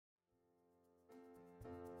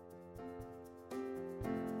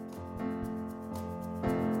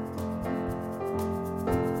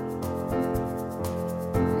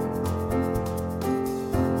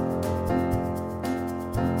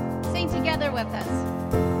with us.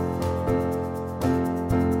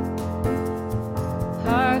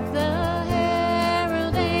 Hark the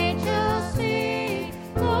herald angels sing,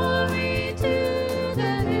 glory to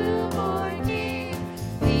the newborn King.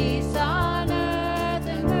 Peace on earth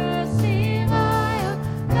and mercy mild,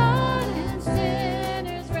 God and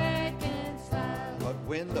sinners reconciled. But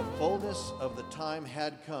when the fullness of the time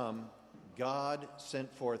had come, God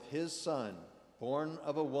sent forth his Son, born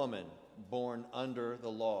of a woman, born under the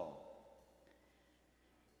law.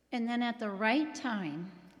 And then at the right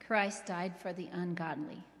time, Christ died for the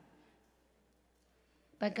ungodly.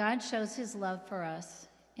 But God shows his love for us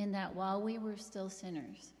in that while we were still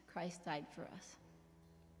sinners, Christ died for us.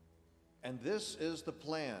 And this is the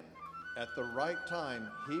plan. At the right time,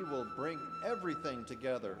 he will bring everything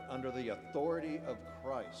together under the authority of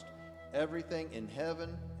Christ, everything in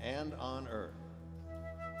heaven and on earth.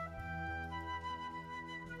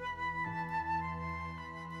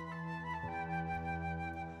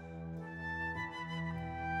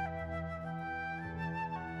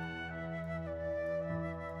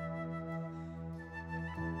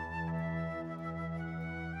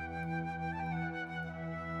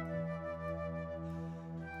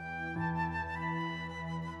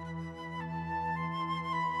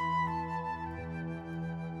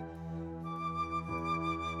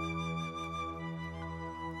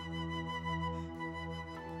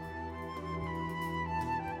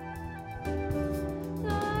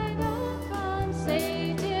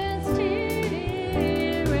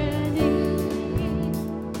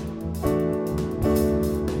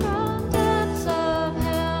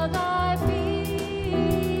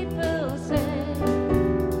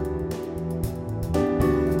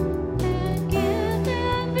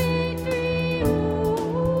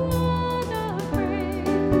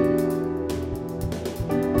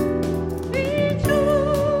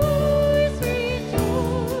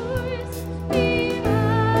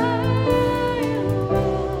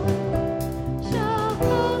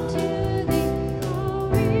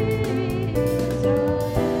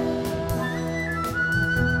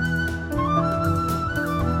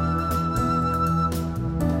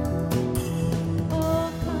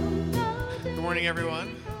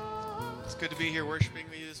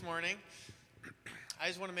 I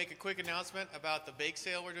just want to make a quick announcement about the bake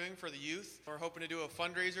sale we're doing for the youth. We're hoping to do a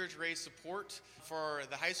fundraiser to raise support for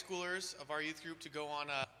the high schoolers of our youth group to go on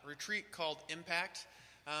a retreat called Impact.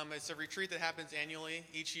 It's a retreat that happens annually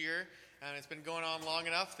each year, and it's been going on long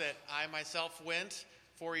enough that I myself went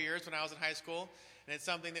 4 years when I was in high school, and it's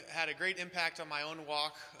something that had a great impact on my own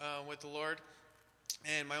walk with the Lord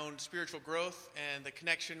and my own spiritual growth and the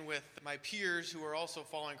connection with my peers who are also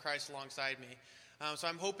following Christ alongside me. So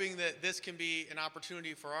I'm hoping that this can be an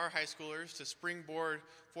opportunity for our high schoolers to springboard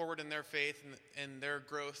forward in their faith and their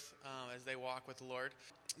growth as they walk with the Lord.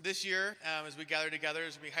 This year, as we gather together,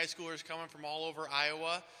 there's going to be high schoolers coming from all over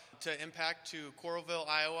Iowa to Impact to Coralville,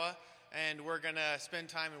 Iowa. And we're going to spend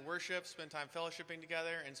time in worship, spend time fellowshipping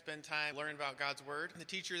together, and spend time learning about God's Word. The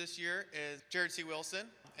teacher this year is Jared C. Wilson,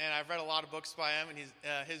 and I've read a lot of books by him,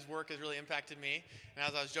 and his work has really impacted me. And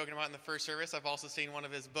as I was joking about in the first service, I've also seen one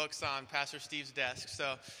of his books on Pastor Steve's desk.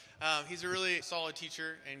 So he's a really solid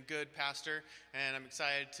teacher and good pastor, and I'm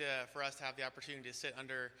excited for us to have the opportunity to sit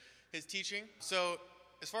under his teaching. So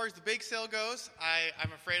as far as the bake sale goes,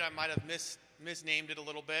 I'm afraid I might have misnamed it a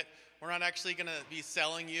little bit. We're not actually going to be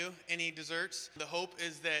selling you any desserts. The hope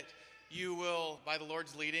is that you will, by the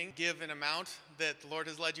Lord's leading, give an amount that the Lord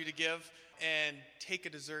has led you to give and take a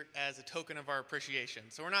dessert as a token of our appreciation.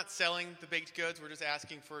 So we're not selling the baked goods. We're just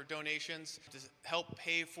asking for donations to help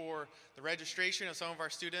pay for the registration of some of our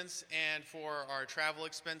students and for our travel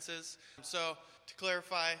expenses. So to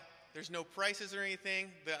clarify, there's no prices or anything.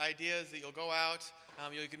 The idea is that you'll go out,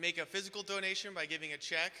 you can make a physical donation by giving a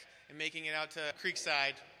check and making it out to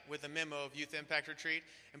Creekside with a memo of Youth Impact Retreat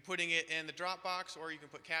and putting it in the drop box, or you can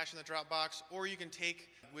put cash in the drop box, or you can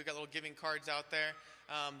we've got little giving cards out there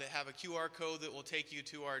that have a QR code that will take you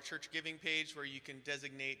to our church giving page where you can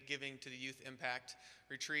designate giving to the Youth Impact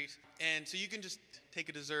Retreat. And so you can just take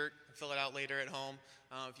a dessert and fill it out later at home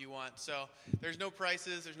if you want. So there's no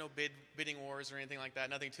prices, there's no bidding wars or anything like that,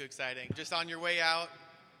 nothing too exciting. Just on your way out,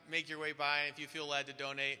 make your way by, and if you feel led to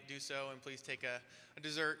donate, do so, and please take a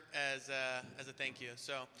dessert as a thank you.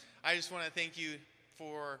 So I just want to thank you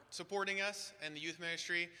for supporting us and the youth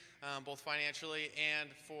ministry, both financially and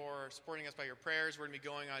for supporting us by your prayers. We're going to be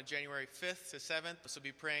going on January 5th to 7th, so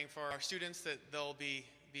be praying for our students that they'll be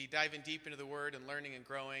diving deep into the Word and learning and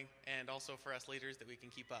growing, and also for us leaders that we can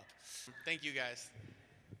keep up. Thank you, guys.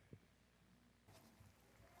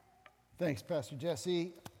 Thanks, Pastor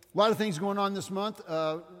Jesse. A lot of things going on this month.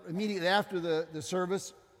 Immediately after the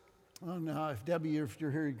service, Oh, no, if Debbie, if you're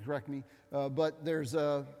here, you can correct me. But there's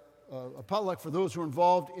a potluck for those who are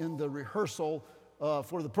involved in the rehearsal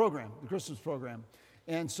for the program, the Christmas program.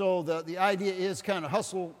 And so the idea is kind of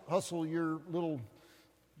hustle your little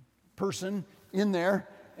person in there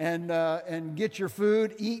and get your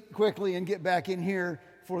food, eat quickly, and get back in here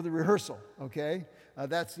for the rehearsal, okay?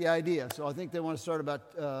 That's the idea. So I think they want to start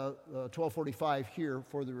about 12:45 here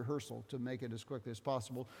for the rehearsal to make it as quickly as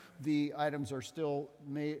possible. The items are still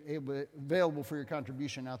available for your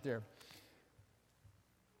contribution out there.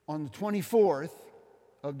 On the 24th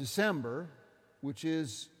of December, which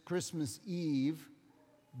is Christmas Eve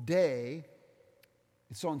day,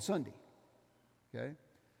 it's on Sunday, okay?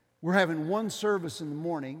 We're having one service in the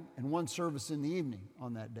morning and one service in the evening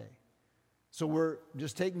on that day. So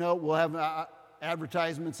just take note, we'll have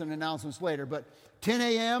advertisements and announcements later, but 10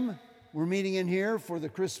 a.m., we're meeting in here for the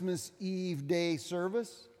Christmas Eve day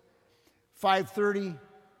service. 5:30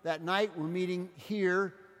 that night, we're meeting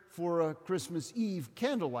here for a Christmas Eve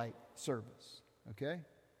candlelight service, okay?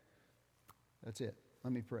 That's it.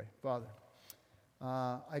 Let me pray. Father,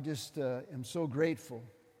 I just am so grateful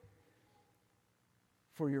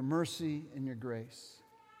for your mercy and your grace,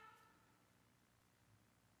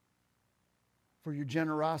 for your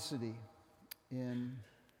generosity in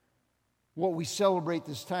what we celebrate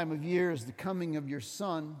this time of year is the coming of your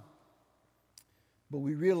Son, but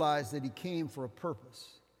we realize that he came for a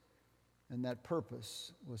purpose, and that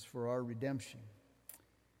purpose was for our redemption.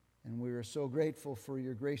 And we are so grateful for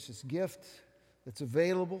your gracious gift that's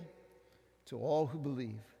available to all who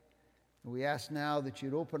believe. And we ask now that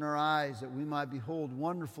you'd open our eyes that we might behold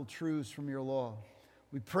wonderful truths from your law.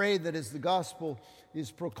 We pray that as the gospel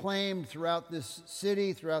is proclaimed throughout this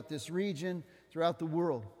city, throughout this region, throughout the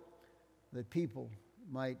world, that people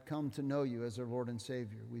might come to know you as their Lord and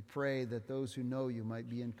Savior. We pray that those who know you might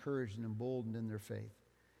be encouraged and emboldened in their faith.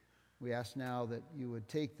 We ask now that you would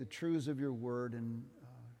take the truths of your word and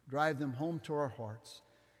drive them home to our hearts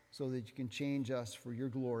so that you can change us for your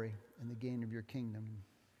glory and the gain of your kingdom.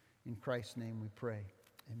 In Christ's name we pray.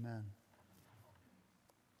 Amen.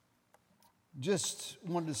 Just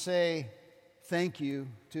wanted to say thank you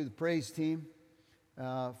to the praise team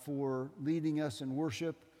for leading us in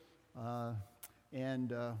worship.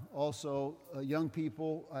 And also, young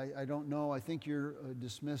people, I don't know, I think you're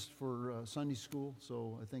dismissed for Sunday school,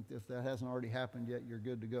 so I think if that hasn't already happened yet, you're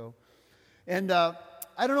good to go. And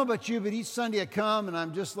I don't know about you, but each Sunday I come and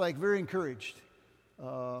I'm just like very encouraged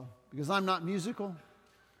because I'm not musical.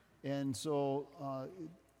 And so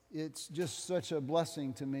it's just such a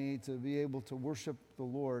blessing to me to be able to worship the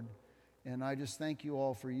Lord. And I just thank you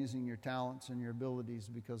all for using your talents and your abilities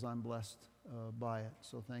because I'm blessed by it.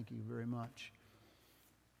 So thank you very much.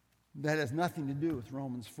 That has nothing to do with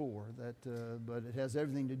Romans 4, but it has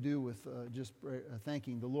everything to do with just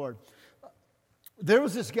thanking the Lord. There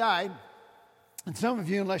was this guy, and some of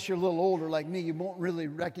you, unless you're a little older like me, you won't really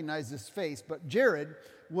recognize this face, but Jared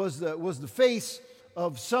was the face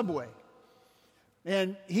of Subway.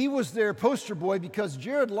 And he was their poster boy because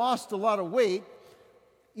Jared lost a lot of weight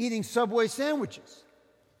eating Subway sandwiches.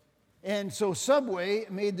 And so Subway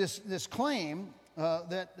made this claim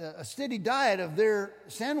that a steady diet of their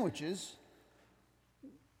sandwiches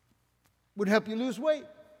would help you lose weight.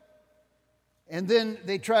 And then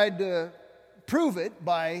they tried to prove it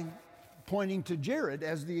by pointing to Jared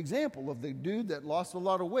as the example of the dude that lost a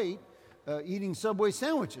lot of weight eating Subway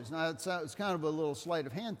sandwiches. Now, it's kind of a little sleight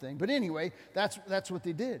of hand thing. But anyway, that's what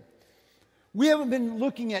they did. We haven't been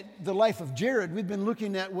looking at the life of Jared. We've been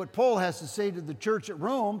looking at what Paul has to say to the church at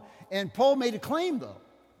Rome. And Paul made a claim, though.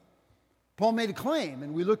 Paul made a claim,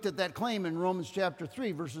 and we looked at that claim in Romans chapter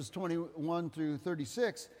 3, verses 21 through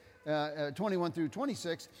 36, 21 through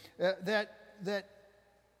 26, that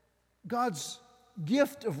God's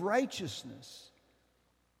gift of righteousness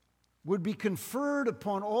would be conferred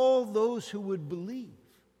upon all those who would believe.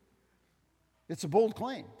 It's a bold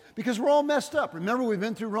claim because we're all messed up. Remember, we've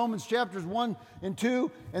been through Romans chapters 1 and 2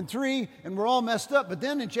 and 3, and we're all messed up. But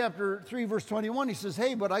then in chapter 3, verse 21, he says,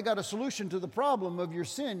 hey, but I got a solution to the problem of your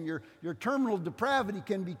sin. Your terminal depravity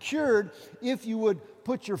can be cured if you would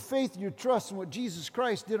put your faith and your trust in what Jesus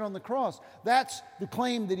Christ did on the cross. That's the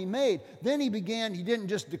claim that he made. Then he didn't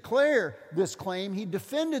just declare this claim, he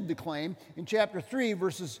defended the claim in chapter 3,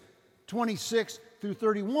 verses 26 through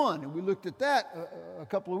 31, and we looked at that a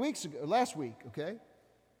couple of weeks ago, last week, okay?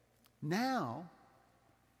 Now,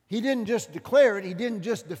 he didn't just declare it, he didn't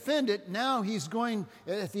just defend it, now he's going,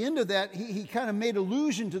 at the end of that, he kind of made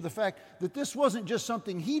allusion to the fact that this wasn't just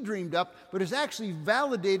something he dreamed up, but is actually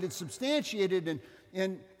validated, substantiated,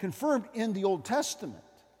 and confirmed in the Old Testament.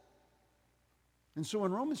 And so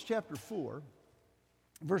in Romans chapter 4,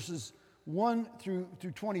 verses 1 through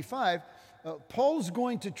 25, Paul's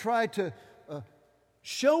going to try to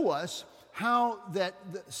show us how that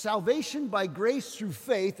the salvation by grace through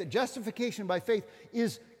faith, that justification by faith,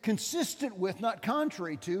 is consistent with, not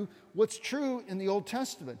contrary to, what's true in the Old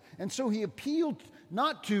Testament. And so he appealed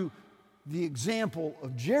not to the example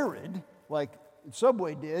of Jared, like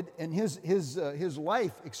Subway did, and his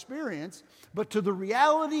life experience, but to the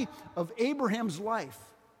reality of Abraham's life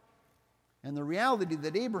and the reality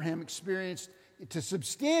that Abraham experienced, to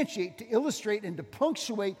substantiate, to illustrate, and to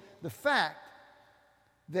punctuate the fact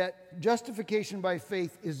that justification by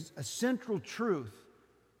faith is a central truth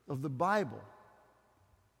of the Bible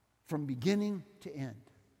from beginning to end.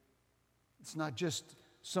 It's not just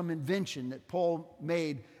some invention that Paul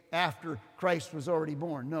made after Christ was already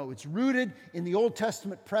born. No, it's rooted in the Old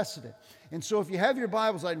Testament precedent. And so if you have your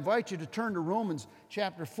Bibles, I invite you to turn to Romans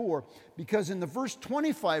chapter 4, because in the first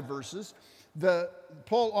 25 verses,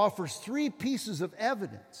 Paul offers three pieces of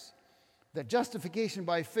evidence that justification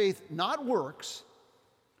by faith, not works,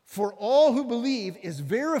 for all who believe is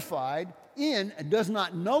verified in and does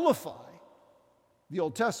not nullify the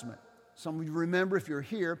Old Testament. Some of you remember, if you're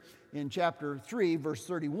here, in chapter 3, verse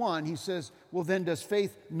 31, he says, well, then does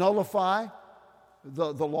faith nullify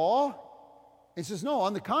the law? He says, no,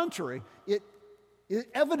 on the contrary, it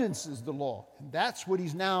evidences the law. And that's what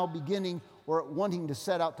he's now beginning or wanting to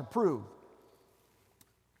set out to prove.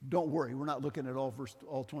 Don't worry, we're not looking at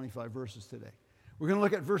all 25 verses today. We're going to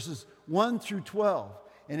look at verses 1 through 12.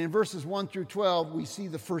 And in verses 1 through 12, we see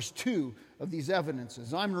the first two of these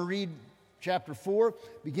evidences. I'm going to read chapter 4,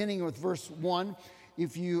 beginning with verse 1.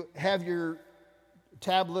 If you have your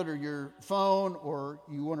tablet or your phone, or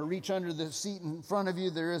you want to reach under the seat in front of you,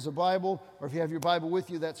 there is a Bible. Or if you have your Bible with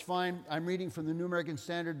you, that's fine. I'm reading from the New American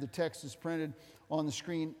Standard. The text is printed on the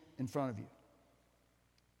screen in front of you.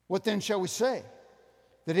 What then shall we say?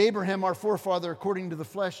 That Abraham, our forefather, according to the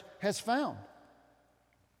flesh, has found.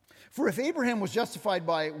 For if Abraham was justified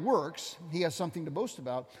by works, he has something to boast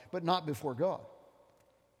about, but not before God.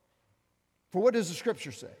 For what does the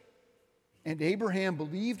Scripture say? And Abraham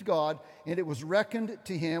believed God, and it was reckoned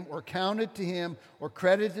to him, or counted to him, or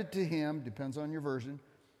credited to him, depends on your version,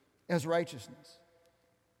 as righteousness.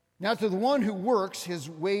 Now to the one who works, his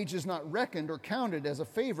wage is not reckoned or counted as a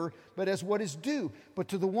favor, but as what is due. But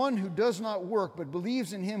to the one who does not work, but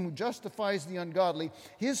believes in him who justifies the ungodly,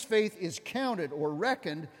 his faith is counted or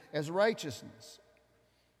reckoned as righteousness.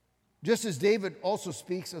 Just as David also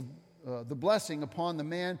speaks of the blessing upon the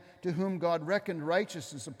man to whom God reckoned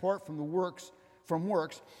righteousness apart from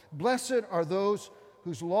works, blessed are those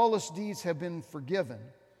whose lawless deeds have been forgiven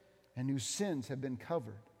and whose sins have been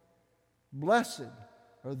covered. Blessed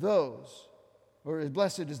are those, or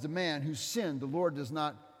blessed is the man whose sin the Lord does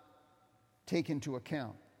not take into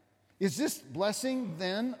account. Is this blessing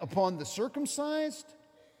then upon the circumcised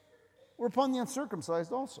or upon the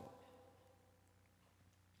uncircumcised also?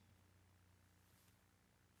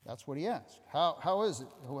 That's what he asked. How is it?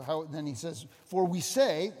 Then he says, for we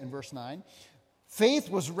say, in verse 9,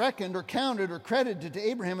 faith was reckoned or counted or credited to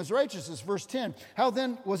Abraham as righteousness. Verse 10, how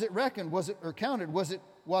then was it reckoned, or counted? Was it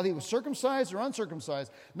while he was circumcised or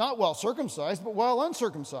uncircumcised? Not while circumcised, but while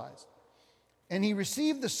uncircumcised. And he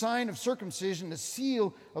received the sign of circumcision, a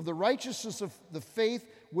seal of the righteousness of the faith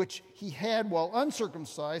which he had while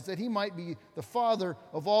uncircumcised, that he might be the father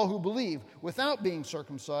of all who believe, without being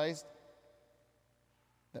circumcised,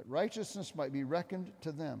 that righteousness might be reckoned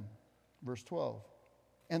to them. Verse 12.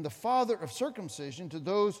 And the father of circumcision to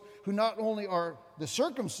those who not only are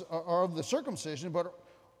of the circumcision, but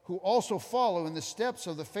who also follow in the steps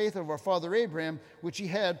of the faith of our father Abraham, which he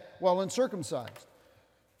had while uncircumcised.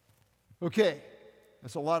 Okay,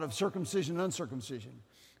 that's a lot of circumcision and uncircumcision,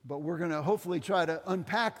 but we're going to hopefully try to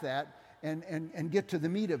unpack that and get to the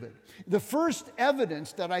meat of it. The first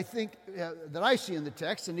evidence that I think, that I see in the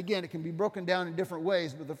text, and again, it can be broken down in different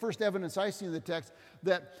ways, but the first evidence I see in the text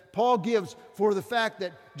that Paul gives for the fact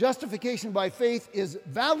that justification by faith is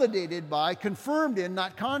validated by, confirmed in,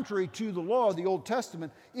 not contrary to the law of the Old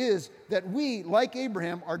Testament, is that we, like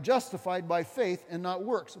Abraham, are justified by faith and not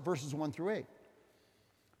works, verses 1 through 8.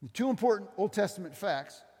 The two important Old Testament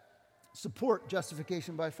facts support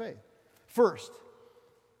justification by faith. First,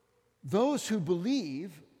 those who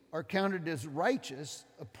believe are counted as righteous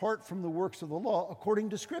apart from the works of the law according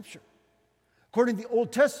to Scripture. According to the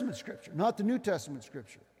Old Testament Scripture, not the New Testament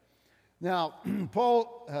Scripture. Now,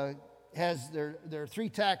 Paul there are three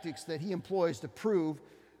tactics that he employs to prove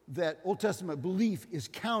that Old Testament belief is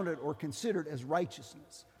counted or considered as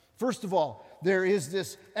righteousness. First of all, there is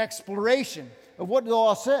this exploration of what the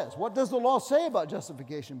law says. What does the law say about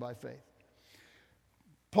justification by faith?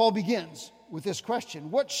 Paul begins with this question: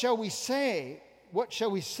 what shall we say? What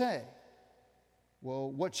shall we say?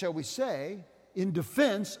 Well, what shall we say in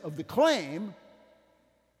defense of the claim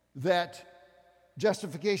that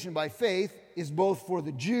justification by faith is both for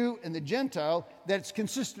the Jew and the Gentile, that it's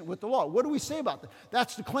consistent with the law? What do we say about that?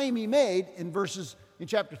 That's the claim he made in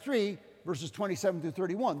chapter 3, verses 27 through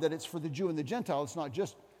 31, that it's for the Jew and the Gentile. It's not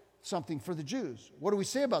just something for the Jews. What do we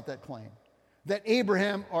say about that claim? That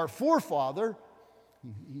Abraham, our forefather,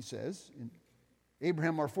 he says,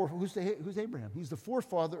 Abraham, our forefather, who's Abraham? He's the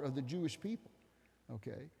forefather of the Jewish people,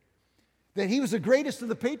 okay? That he was the greatest of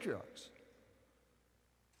the patriarchs.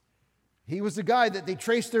 He was the guy that they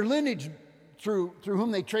traced their lineage through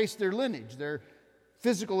whom they traced their lineage, their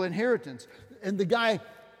physical inheritance, and the guy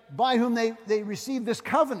by whom they received this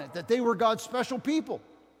covenant, that they were God's special people,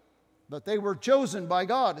 that they were chosen by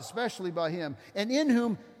God, especially by him, and in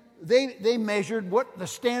whom they measured what the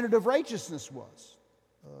standard of righteousness was.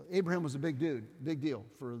 Abraham was a big dude, big deal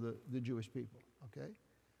for the Jewish people, okay?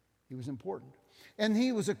 He was important. And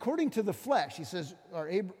he was according to the flesh. He says,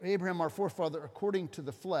 Abraham, our forefather, according to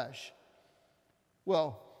the flesh.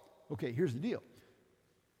 Well, okay, here's the deal.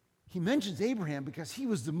 He mentions Abraham because he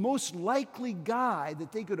was the most likely guy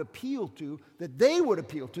that they could appeal to, that they would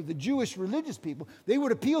appeal to, the Jewish religious people, they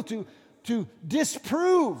would appeal to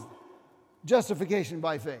disprove justification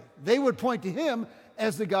by faith. They would point to him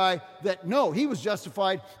as the guy that, no, he was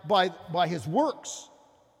justified by his works.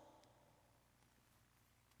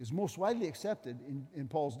 It's most widely accepted in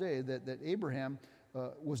Paul's day that Abraham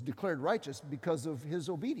was declared righteous because of his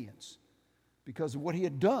obedience, because of what he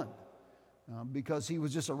had done, because he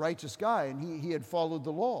was just a righteous guy and he had followed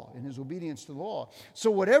the law in his obedience to the law. So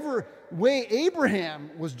whatever way Abraham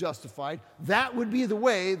was justified, that would be the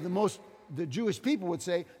way the Jewish people would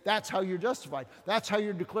say, that's how you're justified. That's how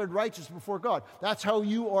you're declared righteous before God. That's how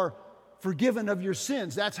you are forgiven of your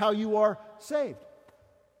sins. That's how you are saved.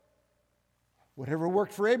 Whatever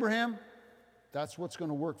worked for Abraham, that's what's going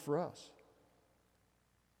to work for us.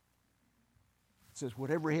 It says,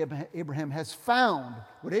 whatever Abraham has found,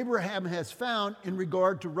 what Abraham has found in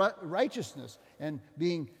regard to righteousness and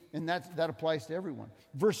that applies to everyone.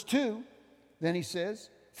 Verse 2, then he says,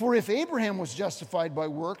 for if Abraham was justified by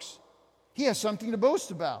works, he has something to boast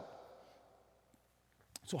about.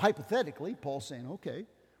 So hypothetically, Paul's saying, okay,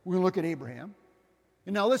 we're going to look at Abraham.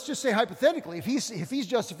 And now let's just say hypothetically, if he's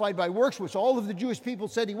justified by works, which all of the Jewish people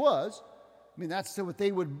said he was, I mean, that's what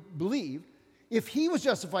they would believe. If he was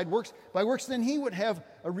justified by works, then he would have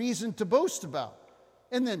a reason to boast about.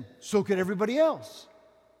 And then so could everybody else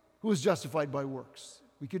who was justified by works.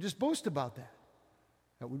 We could just boast about that.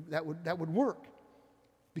 That would work.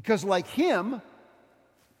 Because like him,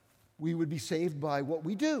 we would be saved by what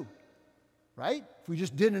we do, right? If we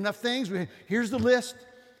just did enough things, here's the list,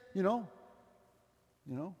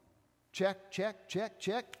 check, check, check,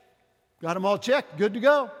 check. Got them all checked, good to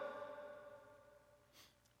go.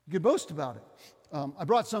 You could boast about it. I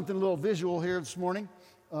brought something a little visual here this morning.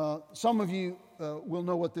 Some of you will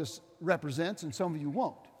know what this represents, and some of you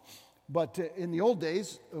won't. But in the old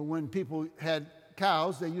days, when people had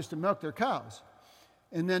cows, they used to milk their cows.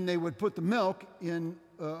 And then they would put the milk in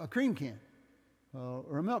a cream can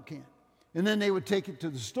or a milk can. And then they would take it to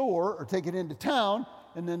the store or take it into town,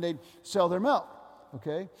 and then they'd sell their milk.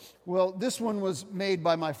 Okay? Well, this one was made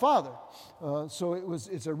by my father. So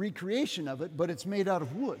it's a recreation of it, but it's made out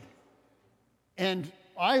of wood. And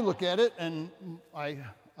I look at it, and I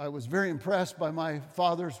was very impressed by my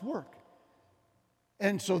father's work.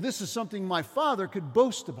 And so this is something my father could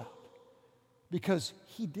boast about because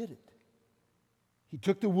he did it. He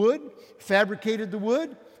took the wood, fabricated the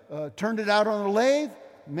wood, turned it out on a lathe,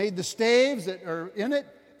 made the staves that are in it,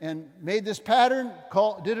 and made this pattern,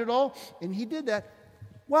 did it all, and he did that.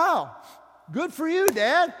 Wow, good for you,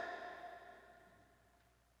 Dad.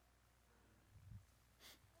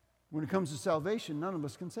 When it comes to salvation, none of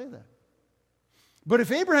us can say that. But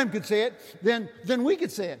if Abraham could say it, then we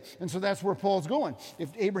could say it. And so that's where Paul's going. If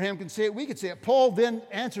Abraham can say it, we could say it. Paul then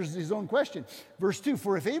answers his own question. Verse 2,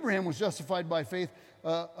 for if Abraham was justified by faith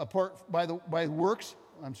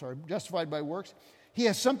justified by works, he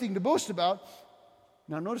has something to boast about.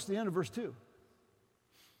 Now notice the end of verse 2.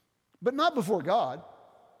 But not before God.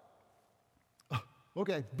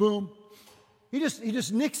 Okay, boom. He just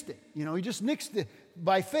nixed it. He just nixed it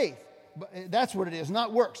by faith. That's what it is,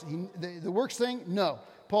 not works. The works thing, no.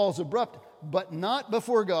 Paul's abrupt, but not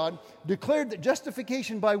before God, declared that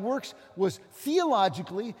justification by works was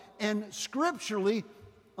theologically and scripturally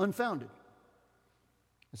unfounded.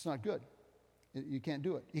 It's not good. You can't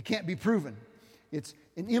do it. It can't be proven. It's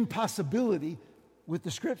an impossibility with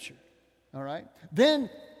the scripture. All right? Then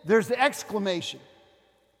there's the exclamation.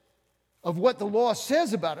 of what the law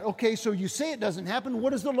says about it. Okay, so you say it doesn't happen.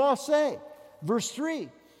 What does the law say? Verse 3.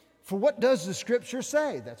 For what does the Scripture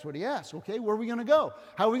say? That's what he asks. Okay, where are we going to go?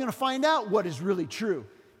 How are we going to find out what is really true?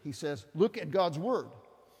 He says, look at God's Word.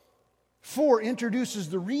 4 introduces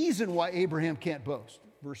the reason why Abraham can't boast.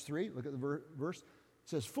 Verse 3, look at the verse. It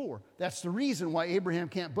says 4. That's the reason why Abraham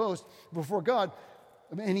can't boast before God.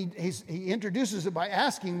 And he introduces it by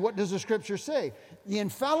asking, what does the Scripture say? The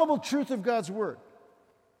infallible truth of God's Word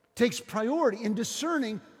takes priority in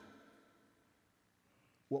discerning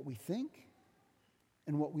what we think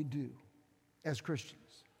and what we do as Christians.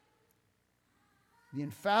 The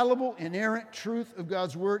infallible, inerrant truth of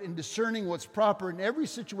God's Word in discerning what's proper in every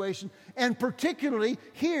situation, and particularly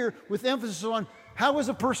here with emphasis on how is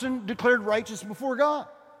a person declared righteous before God?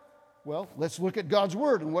 Well, let's look at God's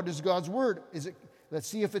Word. And what is God's Word? Let's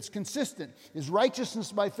see if it's consistent. Is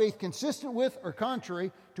righteousness by faith consistent with or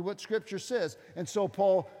contrary to what Scripture says? And so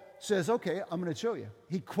Paul says, okay, I'm going to show you.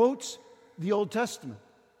 He quotes the Old Testament.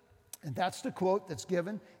 And that's the quote that's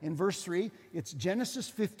given in verse 3. It's Genesis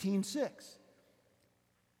 15:6.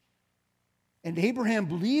 And Abraham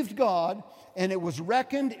believed God, and it was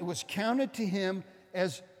counted to him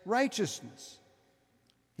as righteousness.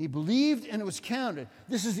 He believed, and it was counted.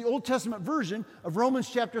 This is the Old Testament version of Romans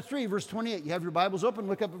chapter 3, verse 28. You have your Bibles open,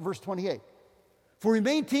 look up at verse 28. For we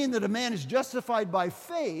maintain that a man is justified by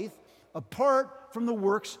faith apart from the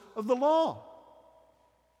works of the law.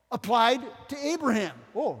 Applied to Abraham.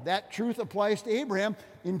 Oh, that truth applies to Abraham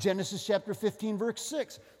in Genesis chapter 15, verse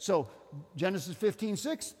 6. So Genesis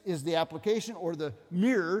 15:6 is the application or the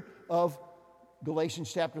mirror of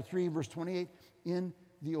Galatians chapter 3, verse 28 in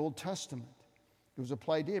the Old Testament. It was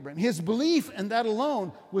applied to Abraham. His belief, and that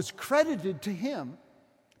alone, was credited to him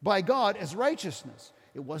by God as righteousness.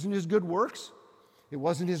 It wasn't his good works. It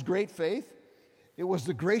wasn't his great faith. It was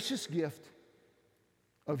the gracious gift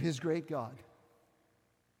of his great God.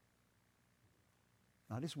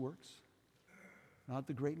 Not his works, not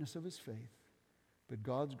the greatness of his faith, but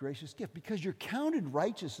God's gracious gift. Because you're counted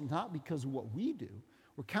righteous not because of what we do.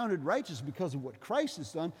 We're counted righteous because of what Christ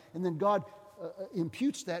has done, and then God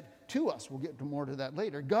imputes that to us. We'll get more to that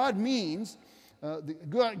later. God's means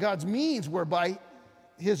whereby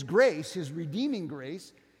his grace, his redeeming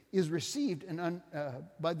grace, is received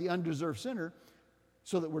by the undeserved sinner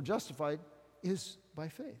so that we're justified is by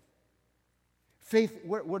faith. Faith,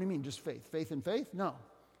 what do you mean, just faith? Faith in faith? No.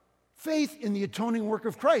 Faith in the atoning work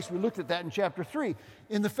of Christ. We looked at that in chapter 3.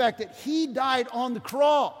 In the fact that he died on the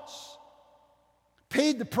cross,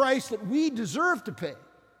 paid the price that we deserve to pay,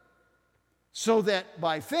 so that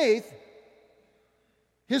by faith,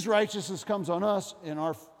 his righteousness comes on us and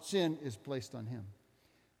our sin is placed on him.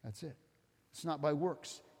 That's it. It's not by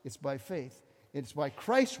works. It's by faith. It's by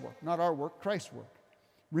Christ's work, not our work, Christ's work.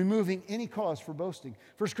 Removing any cause for boasting.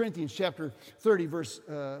 1 Corinthians chapter 30,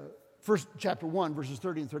 chapter 1, verses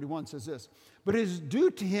 30 and 31 says this. But it is due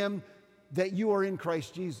to him that you are in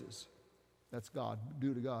Christ Jesus. That's God,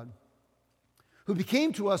 due to God. Who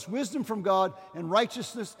became to us wisdom from God and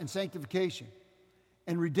righteousness and sanctification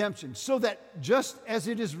and redemption. So that just as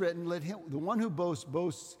it is written, let him, the one who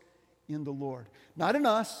boasts in the Lord. Not in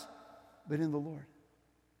us, but in the Lord.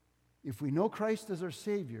 If we know Christ as our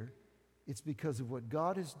Savior, it's because of what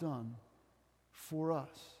God has done for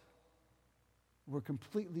us. We're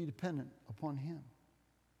completely dependent upon him.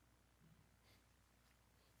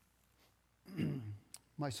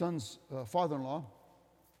 My son's father-in-law,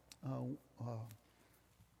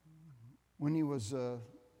 when he was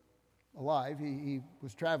alive, he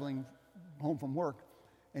was traveling home from work,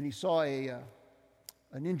 and he saw an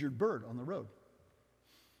injured bird on the road.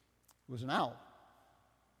 It was an owl.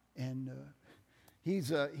 And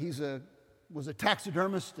was a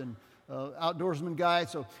taxidermist and outdoorsman guy,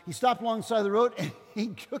 so he stopped alongside the road and he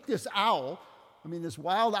took this this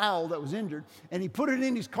wild owl that was injured, and he put it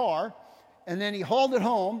in his car, and then he hauled it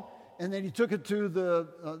home, and then he took it to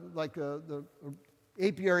the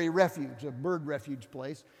apiary refuge, a bird refuge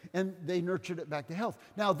place, and they nurtured it back to health.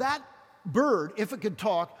 Now that bird, if it could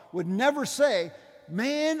talk, would never say,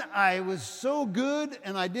 man, I was so good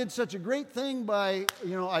and I did such a great thing by,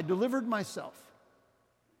 I delivered myself.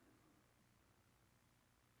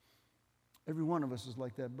 Every one of us is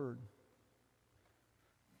like that bird.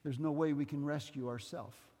 There's no way we can rescue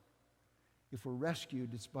ourselves. If we're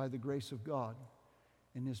rescued, it's by the grace of God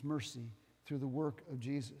and his mercy through the work of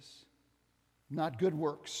Jesus. Not good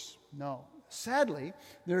works, no. Sadly,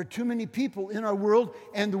 there are too many people in our world,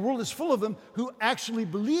 and the world is full of them, who actually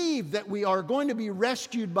believe that we are going to be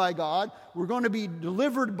rescued by God. We're going to be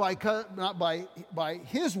delivered not by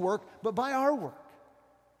his work, but by our work.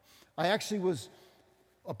 I actually was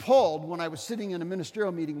appalled when I was sitting in a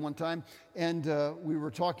ministerial meeting one time, and we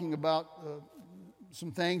were talking about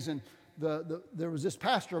some things, and there was this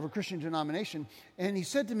pastor of a Christian denomination, and he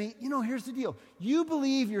said to me, here's the deal. You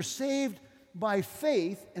believe you're saved by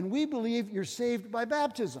faith, and we believe you're saved by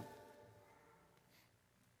baptism.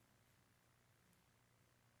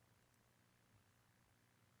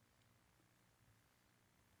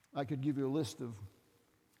 I could give you a list of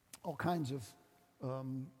all kinds of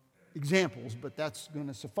examples, but that's going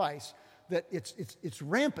to suffice. That it's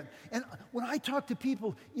rampant. And when I talk to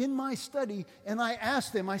people in my study and I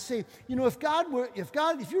ask them, I say, if you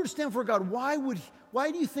were to stand for God, why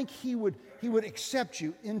do you think he would accept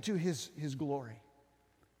you into his glory?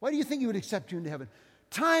 Why do you think he would accept you into heaven?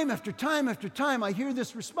 Time after time after time, I hear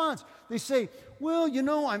this response. They say, well,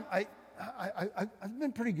 I've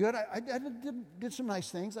been pretty good. I did some nice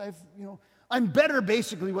things. I'm better,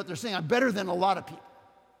 basically what they're saying. I'm better than a lot of people.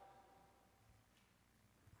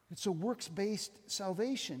 It's a works-based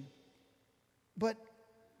salvation. But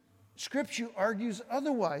Scripture argues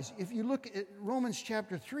otherwise. If you look at Romans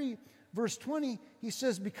chapter 3, verse 20, he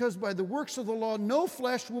says, because by the works of the law, no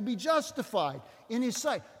flesh will be justified in his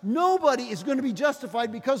sight. Nobody is going to be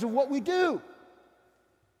justified because of what we do.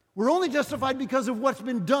 We're only justified because of what's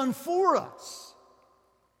been done for us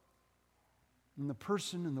in the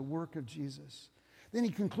person and the work of Jesus. Then he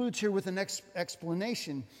concludes here with an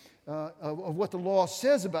explanation of what the law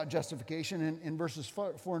says about justification in verses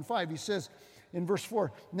 4 and 5. He says in verse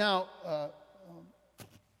 4, now,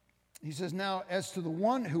 as to the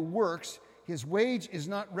one who works, his wage is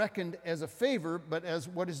not reckoned as a favor, but as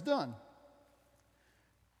what is done.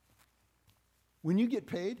 When you get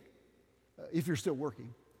paid, if you're still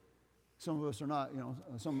working, some of us are not,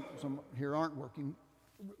 some here aren't working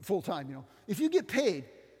full time, If you get paid,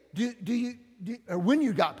 or when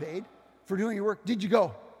you got paid for doing your work, did you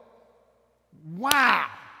go, wow,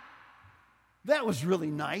 that was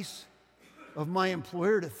really nice of my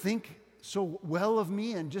employer to think so well of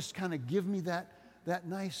me and just kind of give me that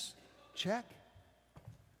nice check?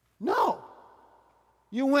 No.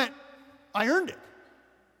 You went, I earned it.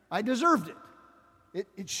 I deserved it.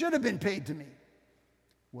 It should have been paid to me.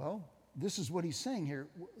 Well, this is what he's saying here.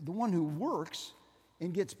 The one who works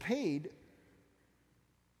and gets paid,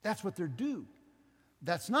 that's what they're due.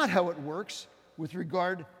 That's not how it works with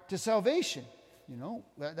regard to salvation.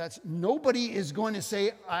 Nobody is going to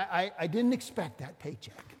say, I didn't expect that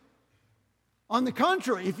paycheck. On the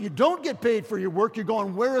contrary, if you don't get paid for your work, you're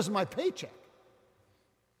going, where is my paycheck?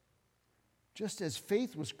 Just as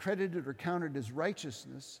faith was credited or counted as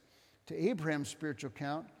righteousness to Abraham's spiritual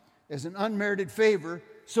count as an unmerited favor,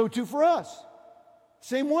 so too for us.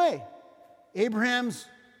 Same way. Abraham's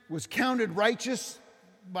was counted righteous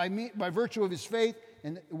by virtue of his faith,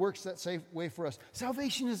 and it works that same way for us.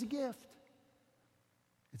 Salvation is a gift.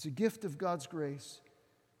 It's a gift of God's grace,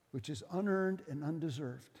 which is unearned and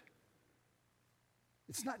undeserved.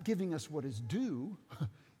 It's not giving us what is due.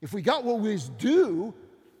 If we got what was due,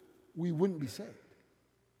 we wouldn't be saved.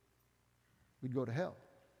 We'd go to hell.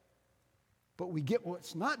 But we get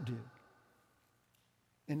what's not due,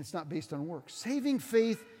 and it's not based on works. Saving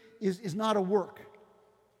faith is not a work.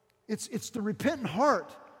 It's the repentant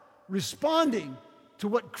heart responding to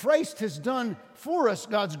what Christ has done for us,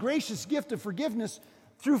 God's gracious gift of forgiveness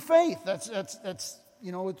through faith. That's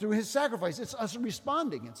through his sacrifice. It's us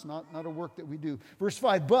responding. It's not a work that we do. Verse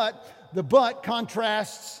 5, the but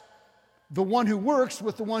contrasts the one who works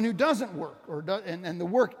with the one who doesn't work, and the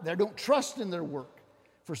work, they don't trust in their work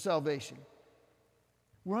for salvation.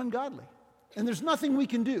 We're ungodly. And there's nothing we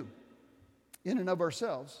can do in and of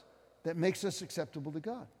ourselves that makes us acceptable to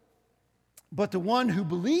God. But the one who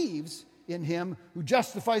believes in him who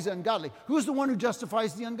justifies the ungodly. Who's the one who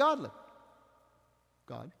justifies the ungodly?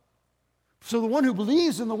 God. So the one who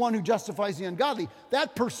believes in the one who justifies the ungodly,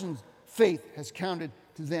 that person's faith has counted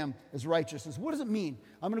to them as righteousness. What does it mean?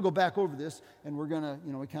 I'm going to go back over this, and we're going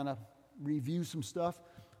to, kind of review some stuff.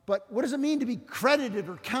 But what does it mean to be credited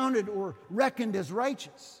or counted or reckoned as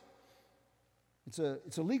righteous? It's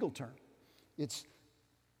a legal term. It's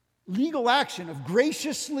legal action of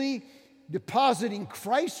graciously depositing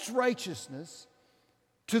Christ's righteousness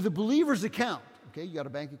to the believer's account. Okay, you got a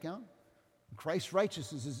bank account? Christ's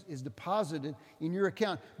righteousness is deposited in your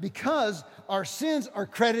account because our sins are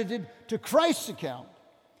credited to Christ's account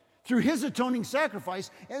through his atoning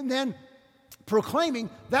sacrifice, and then proclaiming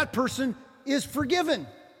that person is forgiven.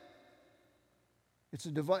 It's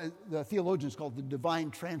the theologians call it the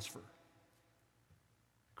divine transfer.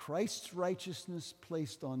 Christ's righteousness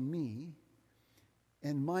placed on me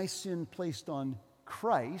and my sin placed on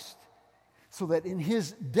Christ, so that in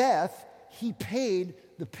his death he paid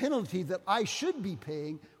the penalty that I should be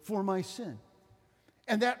paying for my sin.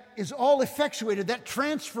 And that is all effectuated. That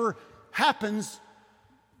transfer happens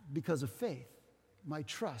because of faith, my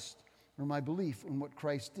trust or my belief in what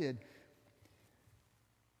Christ did.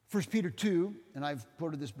 1 Peter 2, and I've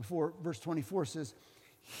quoted this before, verse 24 says,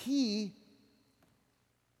 1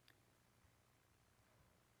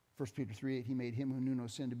 Peter 3:8, he made him who knew no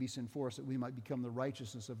sin to be sin for us, that we might become the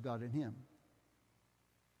righteousness of God in him.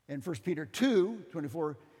 And 1 Peter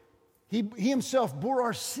 2:24, he himself bore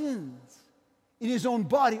our sins in his own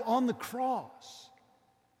body on the cross,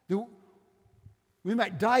 that we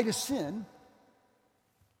might die to sin,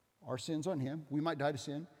 our sins on him, we might die to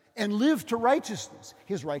sin, and live to righteousness,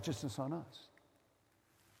 his righteousness on us.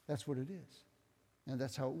 That's what it is. And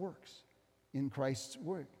that's how it works in Christ's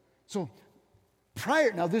work. So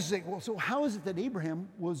now this is well, so how is it that Abraham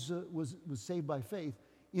was saved by faith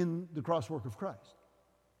in the cross work of Christ?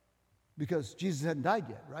 Because Jesus hadn't died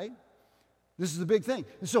yet, right? This is the big thing.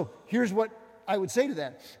 And so here's what I would say to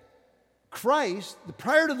that. Christ,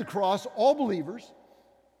 prior to the cross, all believers,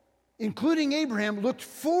 including Abraham, looked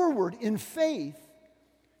forward in faith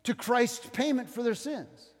to Christ's payment for their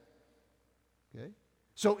sins. Okay?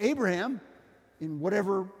 So Abraham, in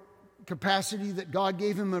whatever capacity that God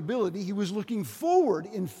gave him ability, he was looking forward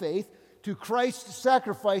in faith to Christ's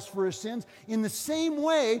sacrifice for his sins in the same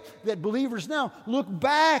way that believers now look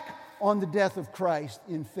back on the death of Christ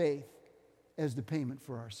in faith as the payment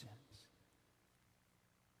for our sins.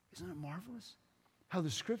 Isn't it marvelous how the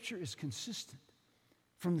Scripture is consistent?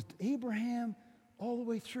 From Abraham all the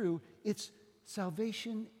way through, it's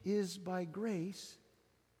salvation is by grace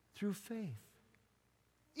through faith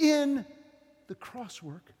in the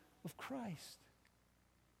crosswork of Christ.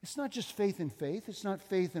 It's not just faith in faith. It's not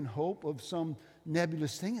faith in hope of some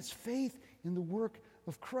nebulous thing. It's faith in the work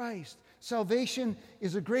of Christ. Salvation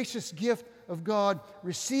is a gracious gift of God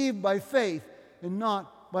received by faith and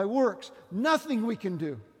not by works. Nothing we can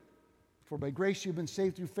do. For by grace you've been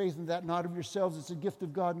saved through faith, and that not of yourselves. It's a gift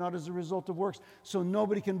of God, not as a result of works, so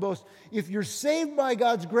nobody can boast. If you're saved by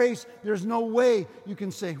God's grace, there's no way you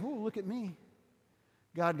can say, oh, look at me.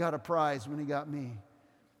 God got a prize when he got me.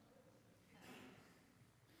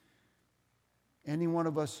 Any one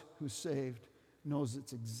of us who's saved knows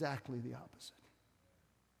it's exactly the opposite.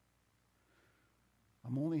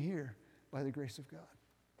 I'm only here by the grace of God.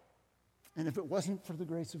 And if it wasn't for the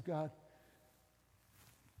grace of God,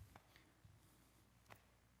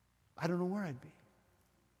 I don't know where I'd be.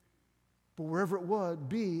 But wherever it would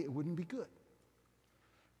be, it wouldn't be good.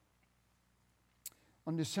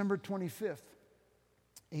 On December 25th,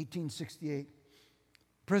 1868,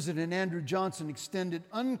 President Andrew Johnson extended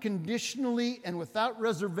unconditionally and without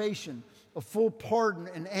reservation a full pardon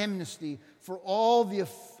and amnesty for all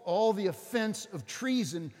the offense of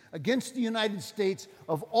treason against the United States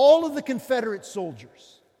of all of the Confederate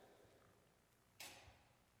soldiers.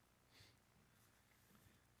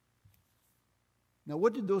 Now,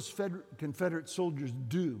 what did those Confederate soldiers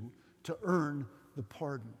do to earn the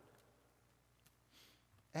pardon?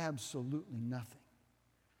 Absolutely nothing.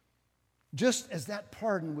 Just as that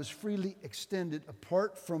pardon was freely extended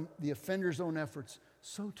apart from the offender's own efforts,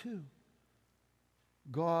 so too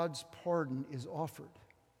God's pardon is offered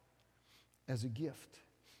as a gift,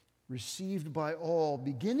 received by all,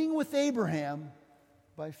 beginning with Abraham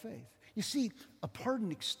by faith. You see, a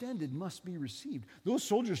pardon extended must be received. Those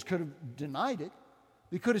soldiers could have denied it.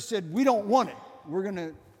 They could have said, we don't want it. We're going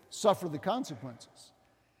to suffer the consequences.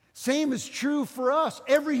 Same is true for us,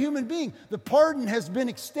 every human being. The pardon has been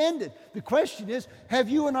extended. The question is, have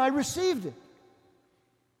you and I received it?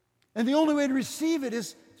 And the only way to receive it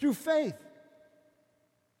is through faith.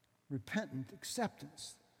 Repentant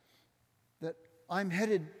acceptance that I'm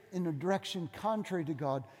headed in a direction contrary to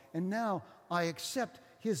God, and now I accept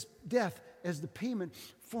his death as the payment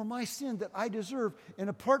for my sin that I deserve, and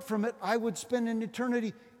apart from it, I would spend an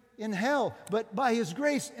eternity in hell. But by his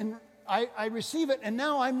grace, and I receive it, and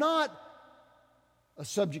now I'm not a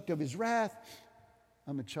subject of his wrath.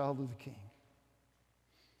 I'm a child of the King.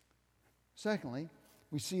 Secondly,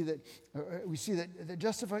 we see that the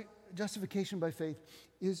justification by faith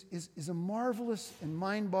is a marvelous and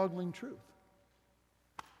mind-boggling truth.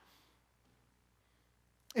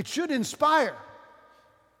 It should inspire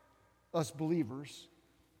us believers,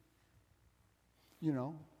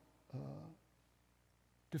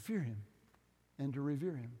 to fear him and to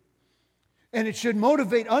revere him. And it should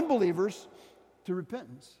motivate unbelievers to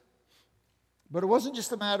repentance. But it wasn't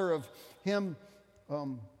just a matter of him,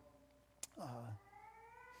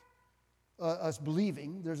 us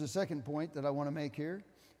believing. There's a second point that I want to make here,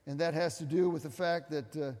 and that has to do with the fact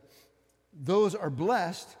that those are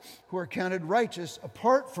blessed who are counted righteous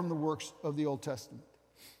apart from the works of the Old Testament.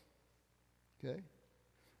 Okay?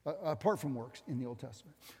 Apart from works in the Old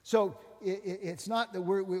Testament. So it's not that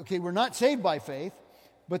we're not saved by faith,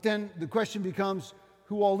 but then the question becomes,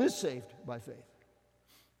 who all is saved by faith?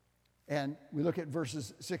 And we look at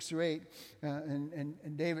verses 6 through 8,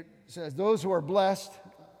 and David says, those who are blessed,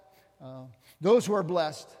 there's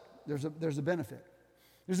a benefit.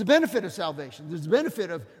 There's a benefit of salvation. There's a benefit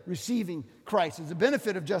of receiving Christ. There's a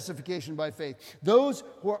benefit of justification by faith. Those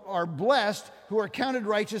who are blessed, who are counted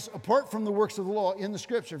righteous apart from the works of the law in the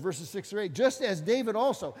Scripture, verses 6 through 8, just as David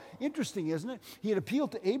also. Interesting, isn't it? He had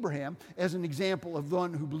appealed to Abraham as an example of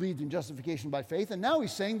one who believed in justification by faith, and now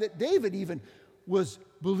he's saying that David even was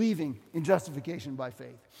believing in justification by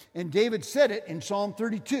faith. And David said it in Psalm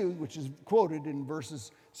 32, which is quoted in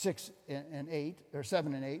verses 6 and 8, or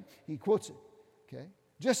 7 and 8. He quotes it, okay?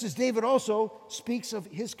 Just as David also speaks of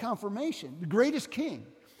his confirmation, the greatest king,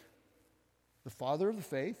 the father of the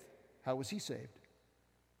faith. How was he saved?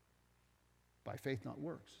 By faith, not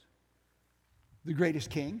works. The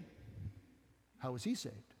greatest king, how was he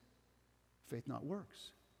saved? Faith, not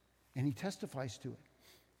works. And he testifies to it.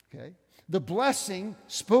 Okay? The blessing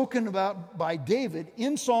spoken about by David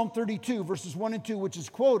in Psalm 32, verses 1 and 2, which is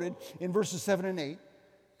quoted in verses 7 and 8,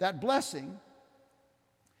 that blessing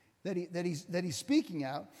that he's speaking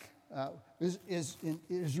out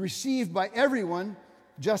is received by everyone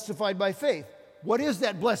justified by faith. What is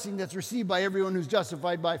that blessing that's received by everyone who's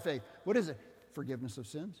justified by faith? What is it? Forgiveness of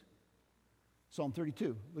sins. Psalm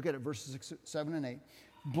 32. Look at it, verses 6, 7, and 8.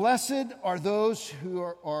 Blessed are those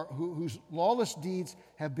whose lawless deeds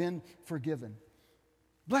have been forgiven.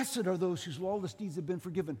 Blessed are those whose lawless deeds have been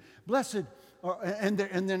forgiven. Blessed are, and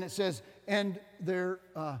then it says, and their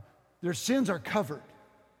sins are covered.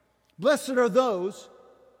 Blessed are those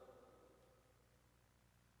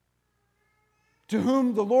to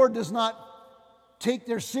whom the Lord does not take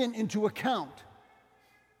their sin into account.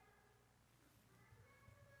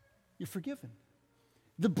 You're forgiven.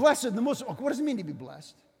 The blessed, the most, what does it mean to be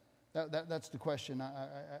blessed? That's the question. I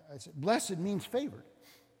said, blessed means favored.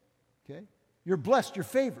 Okay? You're blessed, you're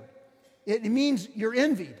favored. It means you're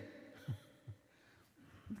envied.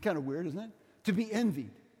 Kind of weird, isn't it? To be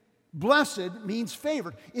envied. Blessed means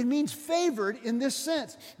favored. It means favored in this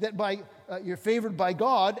sense, that you're favored by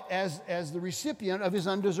God as the recipient of his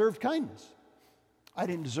undeserved kindness. I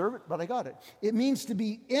didn't deserve it, but I got it. It means to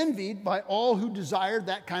be envied by all who desired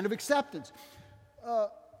that kind of acceptance.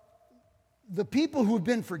 The people who have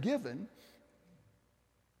been forgiven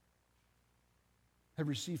have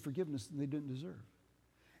received forgiveness that they didn't deserve.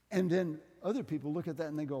 And then other people look at that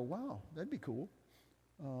and they go, wow, that'd be cool.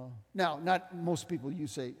 Now, not most people you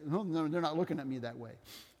say, no, they're not looking at me that way.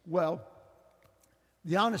 Well,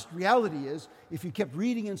 the honest reality is, if you kept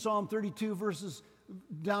reading in Psalm 32 verses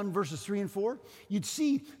 3 and 4, you'd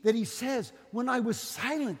see that he says, when I was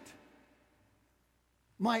silent,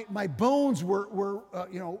 my bones were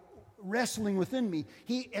wrestling within me.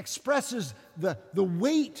 He expresses the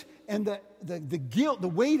weight and the guilt, the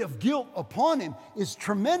weight of guilt upon him is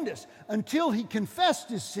tremendous until he confessed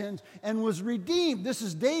his sins and was redeemed. This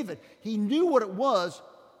is David. He knew what it was.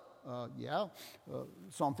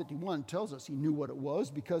 Psalm 51 tells us he knew what it was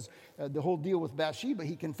because the whole deal with Bathsheba,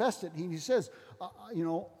 he confessed it. He says,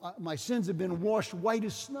 my sins have been washed white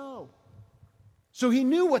as snow. So he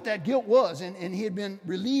knew what that guilt was, and he had been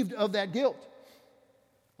relieved of that guilt.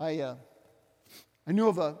 I knew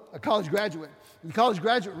of a college graduate. The college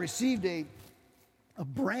graduate received a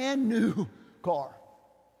brand new car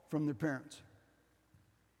from their parents.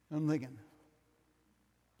 I'm thinking,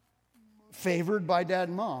 favored by dad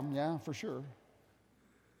and mom, yeah, for sure.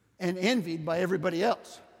 And envied by everybody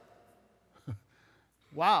else.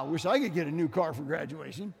 Wow, wish I could get a new car for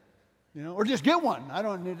graduation. Or just get one. I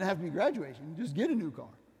don't need to have to be graduation. Just get a new car.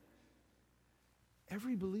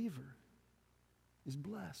 Every believer is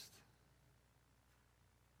blessed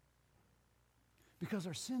because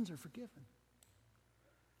our sins are forgiven.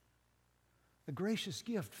 A gracious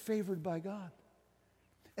gift favored by God.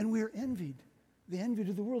 And we are envied, the envy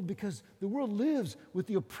of the world, because the world lives with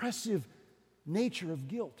the oppressive nature of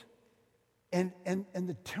guilt and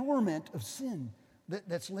the torment of sin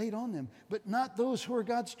that's laid on them, but not those who are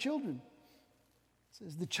God's children. It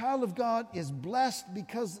says, the child of God is blessed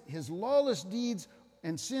because his lawless deeds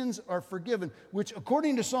and sins are forgiven, which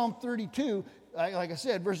according to Psalm 32, like I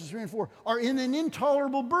said, verses 3 and 4, are in an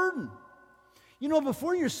intolerable burden.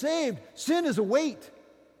 Before you're saved, sin is a weight.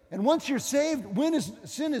 And once you're saved,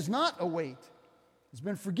 sin is not a weight. It's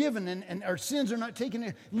been forgiven, and our sins are not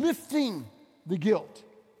taken, lifting the guilt,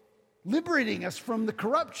 liberating us from the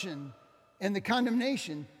corruption and the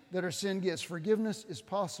condemnation that our sin gets. Forgiveness is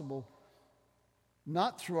possible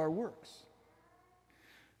not through our works.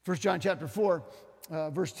 1 John chapter 4,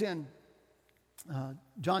 verse 10,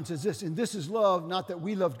 John says this, "And this is love, not that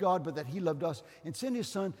we loved God, but that He loved us and sent His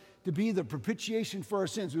Son to be the propitiation for our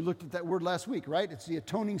sins." We looked at that word last week, right? It's the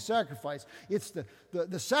atoning sacrifice. It's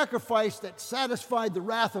the sacrifice that satisfied the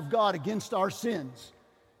wrath of God against our sins.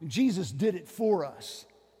 And Jesus did it for us.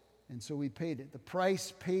 And so we paid it. The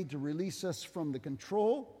price paid to release us from the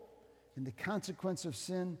control and the consequence of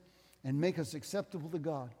sin and make us acceptable to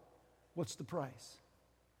God. What's the price?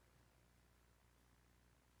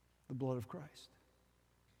 The blood of Christ.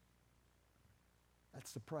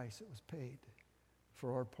 That's the price that was paid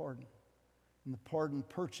for our pardon. And the pardon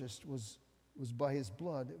purchased was by His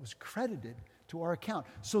blood. It was credited to our account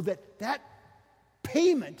so that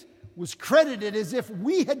payment was credited as if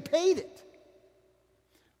we had paid it.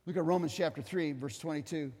 Look at Romans chapter 3, verse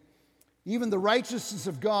 22. "Even the righteousness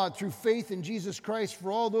of God through faith in Jesus Christ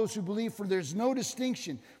for all those who believe, for there's no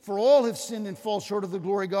distinction. For all have sinned and fall short of the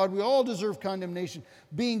glory of God. We all deserve condemnation.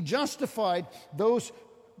 Being justified, those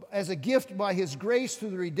as a gift by His grace through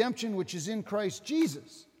the redemption which is in Christ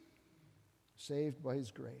Jesus." Saved by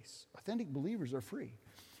His grace. Authentic believers are free.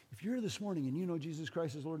 If you're here this morning and you know Jesus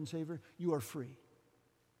Christ as Lord and Savior, you are free.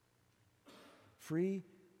 Free.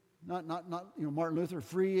 Not Martin Luther,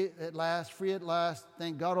 free at last,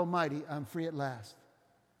 thank God Almighty, I'm free at last.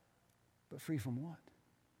 But free from what?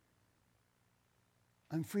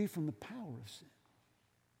 I'm free from the power of sin.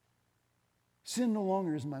 Sin no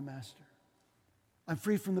longer is my master. I'm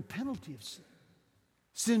free from the penalty of sin.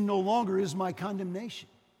 Sin no longer is my condemnation.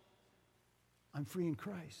 I'm free in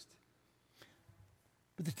Christ.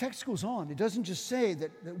 But the text goes on. It doesn't just say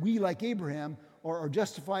that we, like Abraham, are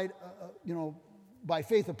justified, by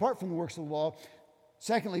faith apart from the works of the law.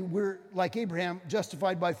 Secondly, we're, like Abraham,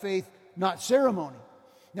 justified by faith, not ceremony.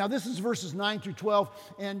 Now, this is verses 9 through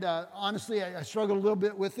 12, and honestly, I struggled a little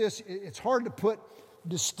bit with this. It's hard to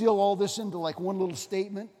distill all this into like one little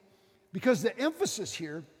statement, because the emphasis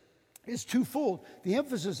here is twofold. The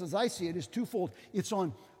emphasis, as I see it, is twofold. It's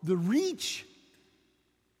on the reach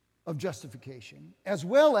of justification, as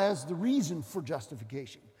well as the reason for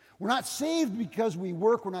justification. We're not saved because we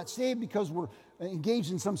work. We're not saved because we're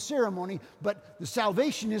engaged in some ceremony, but the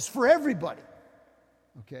salvation is for everybody.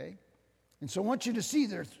 Okay? And so I want you to see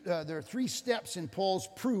there are three steps in Paul's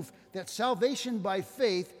proof that salvation by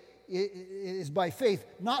faith is by faith,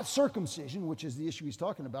 not circumcision, which is the issue he's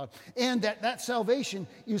talking about, and that salvation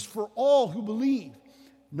is for all who believe.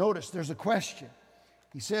 Notice there's a question.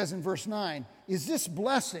 He says in verse 9, is this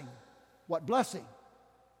blessing, what blessing?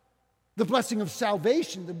 The blessing of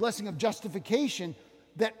salvation, the blessing of justification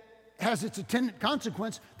that has its attendant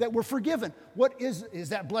consequence that we're forgiven. What is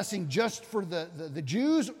that blessing just for the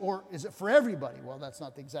Jews, or is it for everybody? Well, that's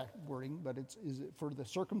not the exact wording, but is it for the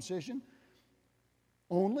circumcision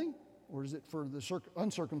only, or is it for the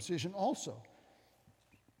uncircumcision also?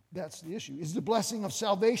 That's the issue. Is the blessing of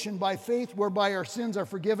salvation by faith, whereby our sins are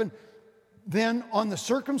forgiven, then on the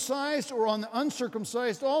circumcised or on the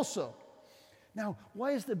uncircumcised also? Now,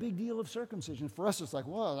 why is the big deal of circumcision? For us, it's like,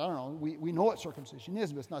 well, I don't know. We know what circumcision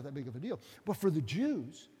is, but it's not that big of a deal. But for the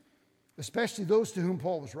Jews, especially those to whom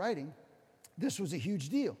Paul was writing, this was a huge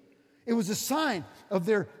deal. It was a sign of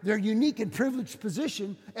their unique and privileged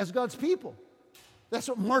position as God's people. That's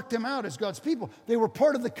what marked them out as God's people. They were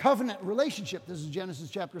part of the covenant relationship. This is Genesis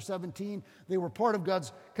chapter 17. They were part of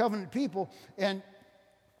God's covenant people, and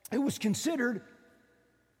it was considered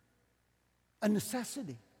a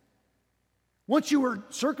necessity. Once you were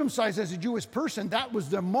circumcised as a Jewish person, that was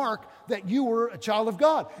the mark that you were a child of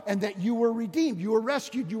God and that you were redeemed, you were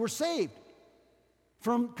rescued, you were saved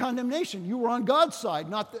from condemnation. You were on God's side,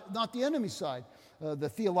 not the enemy's side. The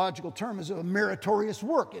theological term is a meritorious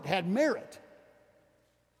work. It had merit.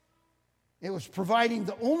 It was providing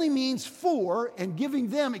the only means for and giving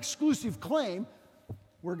them exclusive claim,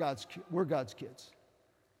 we're God's kids.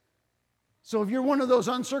 So if you're one of those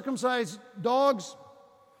uncircumcised dogs,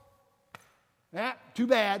 too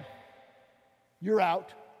bad. You're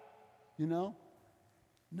out. No.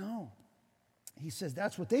 He says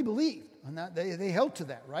that's what they believed. And that they held to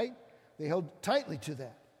that, right? They held tightly to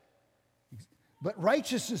that. But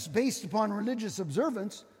righteousness based upon religious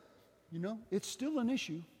observance, it's still an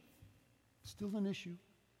issue. Still an issue.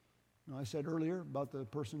 I said earlier about the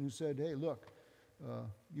person who said, hey, look,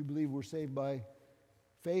 you believe we're saved by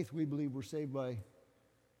faith. We believe we're saved by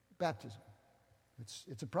baptism.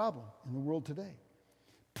 It's a problem in the world today.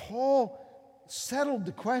 Paul settled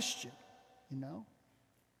the question,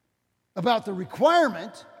 about the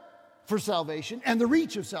requirement for salvation and the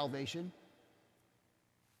reach of salvation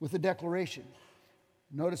with a declaration.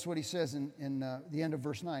 Notice what he says in the end of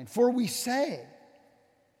verse 9. For we say,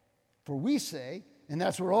 and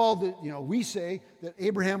that's where all the, we say that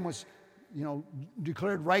Abraham was,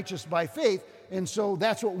 declared righteous by faith. And so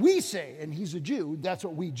that's what we say. And he's a Jew. That's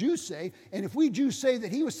what we Jews say. And if we Jews say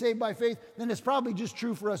that he was saved by faith, then it's probably just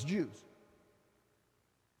true for us Jews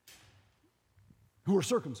who are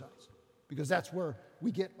circumcised, because that's where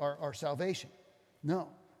we get our salvation. No.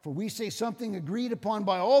 For we say something agreed upon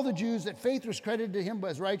by all the Jews, that faith was credited to him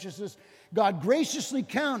as righteousness. God graciously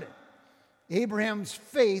counted Abraham's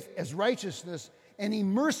faith as righteousness, and he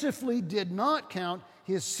mercifully did not count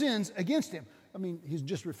his sins against him. I mean, he's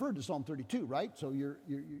just referred to Psalm 32, right? So you're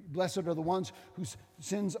blessed are the ones whose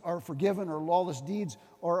sins are forgiven, or lawless deeds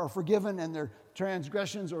are forgiven, and their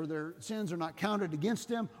transgressions or their sins are not counted against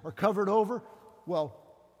them or covered over. Well,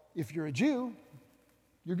 if you're a Jew,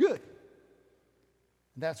 you're good.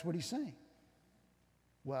 That's what he's saying.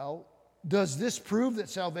 Well, does this prove that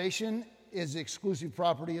salvation is the exclusive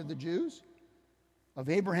property of the Jews, of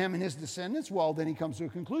Abraham and his descendants? Well, then he comes to a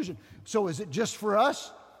conclusion. So is it just for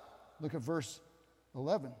us? Look at verse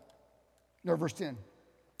 11, or verse 10.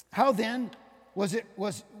 How then was it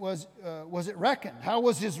reckoned? How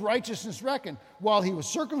was his righteousness reckoned? While he was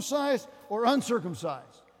circumcised or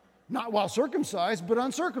uncircumcised? Not while circumcised, but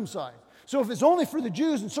uncircumcised. So if it's only for the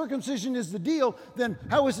Jews and circumcision is the deal, then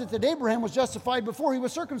how is it that Abraham was justified before he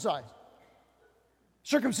was circumcised?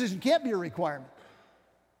 Circumcision can't be a requirement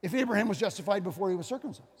if Abraham was justified before he was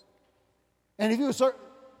circumcised. And if he was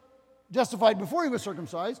justified before he was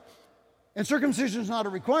circumcised, and circumcision is not a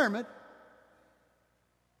requirement,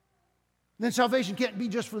 then salvation can't be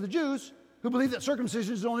just for the Jews who believe that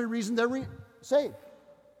circumcision is the only reason they're saved.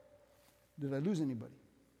 Did I lose anybody?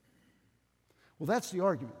 Well, that's the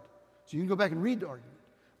argument. So you can go back and read the argument.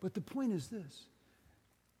 But the point is this.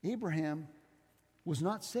 Abraham was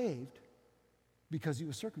not saved because he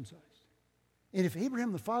was circumcised. And if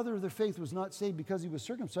Abraham, the father of their faith, was not saved because he was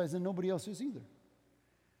circumcised, then nobody else is either.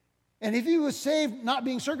 And if he was saved not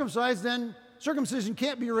being circumcised, then circumcision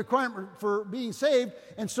can't be a requirement for being saved.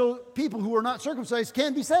 And so people who are not circumcised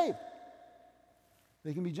can be saved.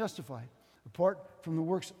 They can be justified apart from the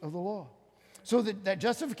works of the law. So that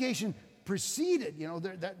justification preceded,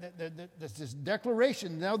 that's this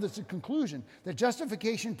declaration, now that's a conclusion, that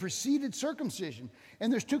justification preceded circumcision.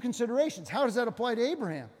 And there's two considerations. How does that apply to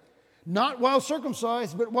Abraham? Not while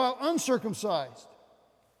circumcised, but while uncircumcised.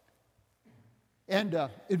 And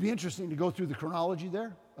it'd be interesting to go through the chronology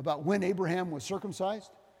there about when Abraham was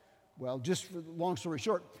circumcised. Well, just for the long story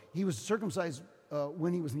short, he was circumcised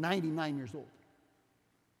when he was 99 years old.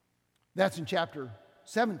 That's in chapter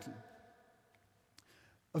 17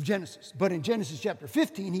 of Genesis. But in Genesis chapter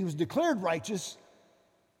 15, he was declared righteous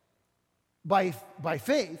by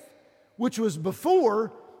faith, which was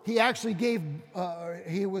before he actually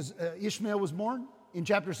Ishmael was born in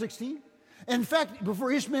chapter 16. And in fact,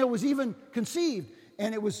 before Ishmael was even conceived,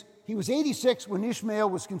 and he was 86 when Ishmael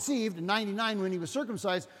was conceived and 99 when he was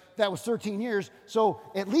circumcised. That was 13 years. So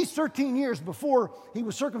at least 13 years before he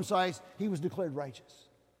was circumcised, he was declared righteous.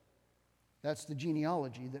 That's the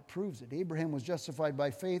genealogy that proves it. Abraham was justified by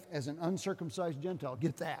faith as an uncircumcised Gentile.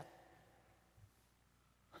 Get that?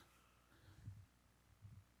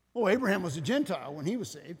 Oh, Abraham was a Gentile when he was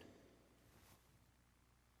saved.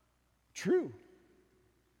 True.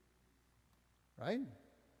 Right?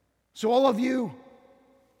 So all of you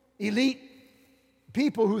elite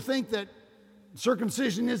people who think that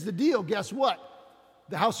circumcision is the deal, guess what?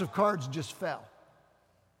 The house of cards just fell.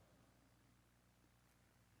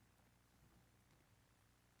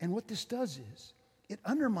 And what this does is, it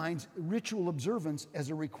undermines ritual observance as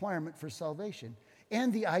a requirement for salvation,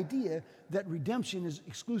 and the idea that redemption is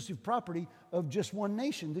exclusive property of just one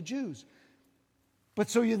nation, the Jews. But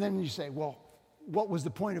so you say, well, what was the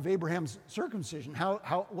point of Abraham's circumcision?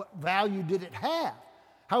 What value did it have?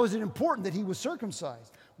 How is it important that he was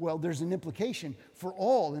circumcised? Well, there's an implication for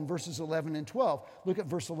all in verses 11 and 12. Look at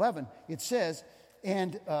verse 11. It says,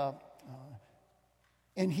 and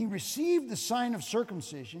he received the sign of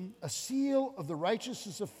circumcision, a seal of the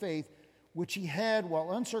righteousness of faith, which he had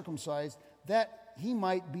while uncircumcised, that he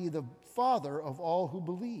might be the father of all who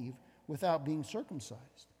believe without being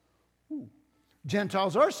circumcised. Ooh.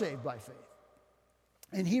 Gentiles are saved by faith.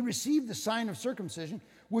 And he received the sign of circumcision,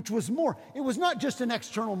 which was more. It was not just an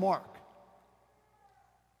external mark,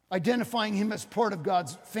 identifying him as part of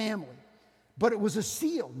God's family, but it was a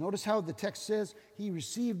seal. Notice how the text says he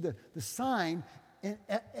received the sign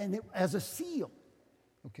and it, as a seal.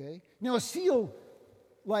 Okay? Now, a seal,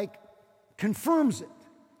 confirms it.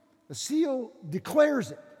 A seal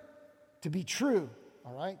declares it to be true.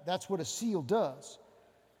 All right? That's what a seal does.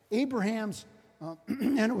 Abraham's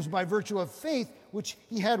and it was by virtue of faith which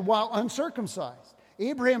he had while uncircumcised.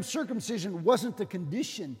 Abraham's circumcision wasn't the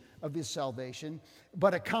condition of his salvation,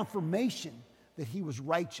 but a confirmation that he was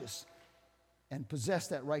righteous and possessed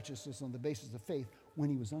that righteousness on the basis of faith when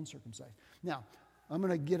he was uncircumcised. Now, I'm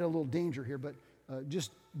going to get a little danger here, but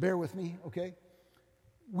just bear with me, okay?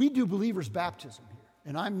 We do believers' baptism here.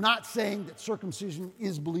 And I'm not saying that circumcision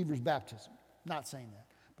is believers' baptism. Not saying that.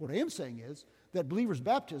 But what I am saying is that believers'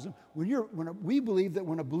 baptism, we believe that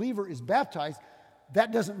when a believer is baptized,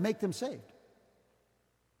 that doesn't make them saved.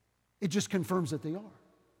 It just confirms that they are.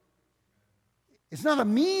 It's not a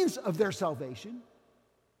means of their salvation.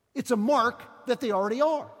 It's a mark that they already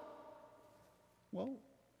are. Well,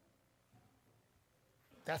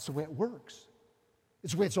 that's the way it works.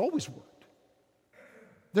 It's the way it's always worked.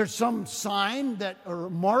 There's some sign that or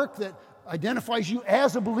mark that identifies you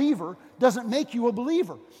as a believer, doesn't make you a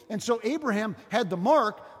believer. And so Abraham had the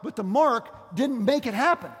mark, but the mark didn't make it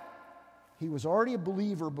happen. He was already a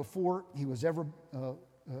believer before he was ever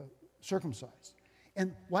circumcised.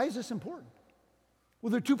 And why is this important? Well,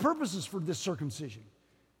 there are two purposes for this circumcision.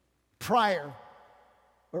 Prior,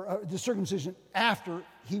 or the circumcision after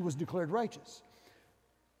he was declared righteous.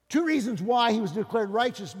 Two reasons why he was declared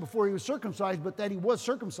righteous before he was circumcised, but that he was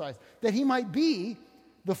circumcised. That he might be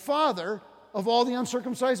the father of all the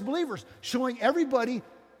uncircumcised believers, showing everybody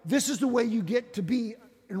this is the way you get to be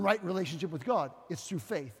in right relationship with God. It's through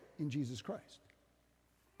faith in Jesus Christ.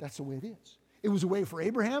 That's the way it is. It was a way for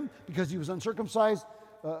Abraham because he was uncircumcised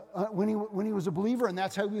when he was a believer, and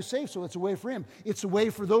that's how he was saved, so it's a way for him. It's a way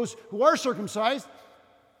for those who are circumcised.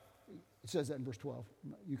 It says that in verse 12.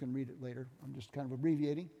 You can read it later. I'm just kind of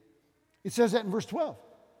abbreviating. It says that in verse 12.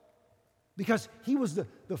 Because he was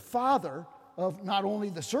the father of not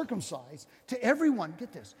only the circumcised, to everyone,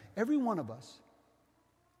 get this, every one of us,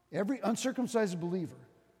 every uncircumcised believer,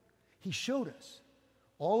 he showed us,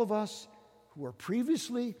 all of us who are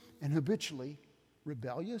previously and habitually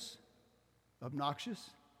rebellious,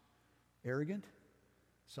 obnoxious, arrogant,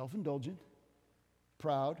 self-indulgent,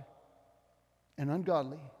 proud, and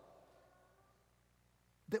ungodly,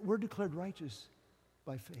 that we're declared righteous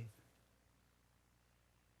by faith.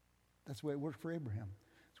 That's the way it worked for Abraham.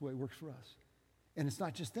 That's the way it works for us. And it's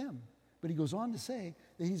not just them, but he goes on to say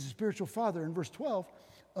that he's a spiritual father in verse 12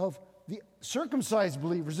 of the circumcised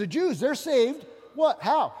believers. The Jews, they're saved. What?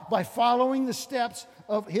 How? By following the steps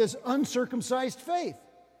of his uncircumcised faith.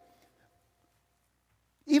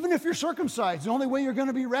 Even if you're circumcised, the only way you're going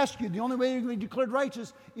to be rescued, the only way you're going to be declared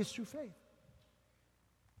righteous is through faith.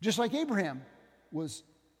 Just like Abraham was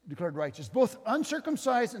declared righteous. Both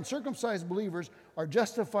uncircumcised and circumcised believers are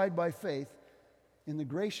justified by faith in the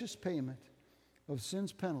gracious payment of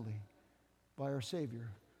sin's penalty by our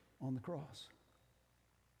Savior on the cross.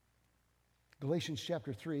 Galatians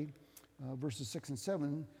chapter 3, verses 6 and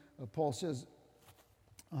 7, Paul says,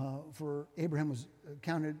 for Abraham's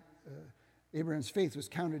faith was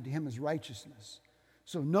counted to him as righteousness.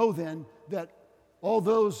 So know then that all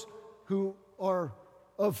those who are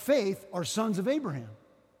of faith are sons of Abraham,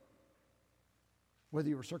 whether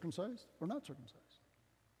you were circumcised or not circumcised.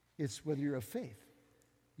 It's whether you're of faith.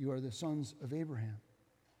 You are the sons of Abraham.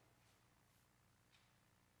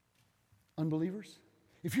 Unbelievers,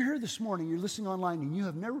 if you're here this morning, you're listening online, and you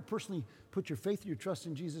have never personally put your faith, your trust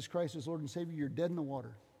in Jesus Christ as Lord and Savior, you're dead in the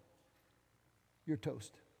water. You're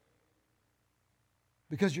toast.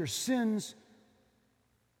 Because your sins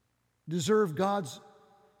deserve God's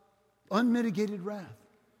unmitigated wrath.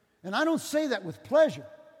 And I don't say that with pleasure.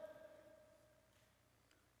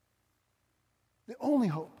 The only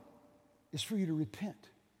hope is for you to repent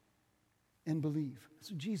and believe.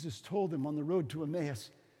 So Jesus told them on the road to Emmaus,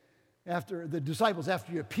 after the disciples,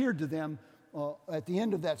 after he appeared to them at the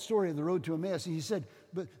end of that story of the road to Emmaus, he said,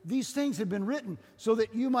 but these things have been written so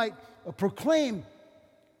that you might proclaim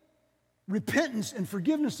repentance and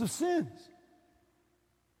forgiveness of sins.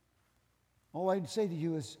 All I'd say to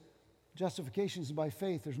you is justification is by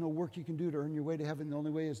faith. There's no work you can do to earn your way to heaven. The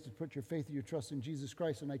only way is to put your faith and your trust in Jesus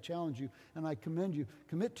Christ. And I challenge you and I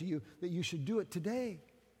commit to you that you should do it today.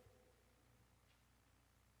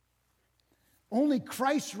 Only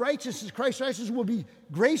Christ's righteousness will be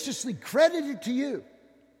graciously credited to you,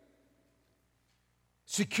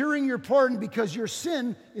 securing your pardon because your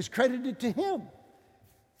sin is credited to him.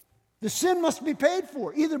 The sin must be paid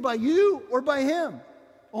for, either by you or by him.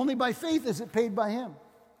 Only by faith is it paid by him.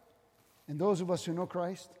 And those of us who know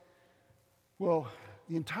Christ, well,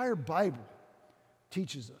 the entire Bible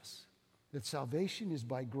teaches us that salvation is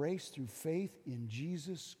by grace through faith in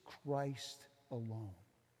Jesus Christ alone.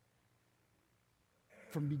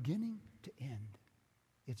 From beginning to end,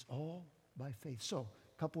 it's all by faith. So,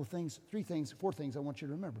 couple of things, 3 things, 4 things I want you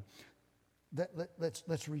to remember.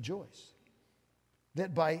 Let's rejoice.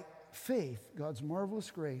 That by faith, God's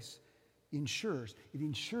marvelous grace ensures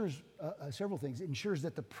several things. It ensures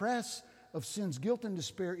that the press of sin's guilt and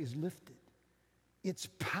despair is lifted. Its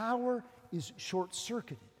power is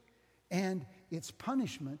short-circuited. And its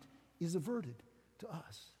punishment is averted to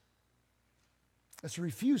us. Let's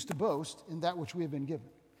refuse to boast in that which we have been given.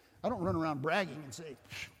 I don't run around bragging and say,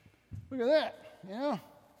 look at that,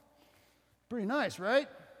 pretty nice, right?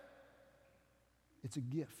 It's a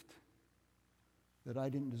gift that I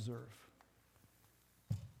didn't deserve.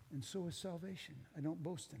 And so is salvation. I don't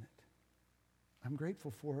boast in it. I'm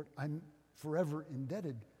grateful for it. I'm forever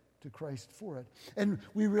indebted to Christ for it. And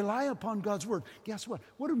we rely upon God's word. Guess what?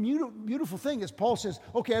 What a beautiful thing is Paul says,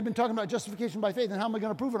 okay, I've been talking about justification by faith, and how am I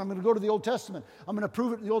going to prove it? I'm going to go to the Old Testament. I'm going to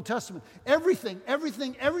prove it in the Old Testament.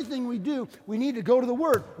 Everything we do, we need to go to the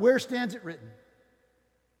word. Where stands it written?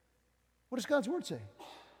 What does God's word say?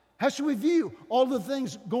 How should we view all the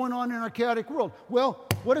things going on in our chaotic world? Well,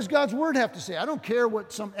 what does God's word have to say? I don't care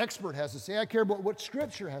what some expert has to say. I care about what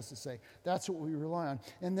Scripture has to say. That's what we rely on.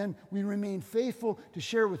 And then we remain faithful to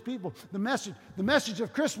share with people. The message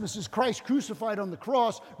of Christmas is Christ crucified on the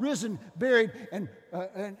cross, risen, buried,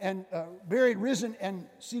 risen, and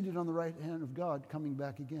seated on the right hand of God, coming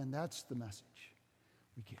back again. That's the message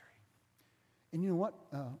we carry. And you know what?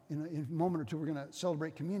 In a moment or two, we're going to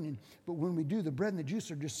celebrate communion. But when we do, the bread and the juice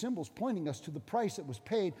are just symbols pointing us to the price that was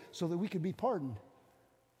paid so that we could be pardoned.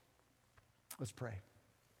 Let's pray.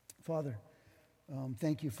 Father,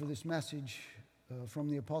 thank you for this message from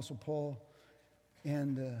the Apostle Paul.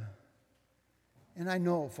 And I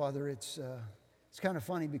know, Father, it's kind of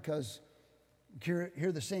funny because we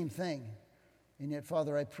hear the same thing. And yet,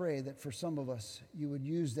 Father, I pray that for some of us, you would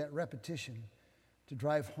use that repetition to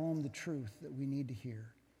drive home the truth that we need to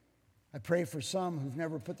hear. I pray for some who've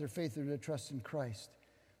never put their faith or their trust in Christ,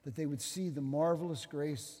 that they would see the marvelous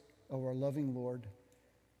grace of our loving Lord,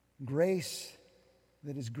 grace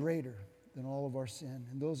that is greater than all of our sin.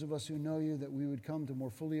 And those of us who know you, that we would come to more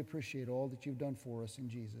fully appreciate all that you've done for us in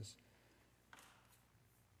Jesus.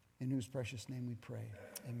 In whose precious name we pray.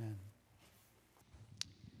 Amen.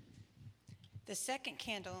 The second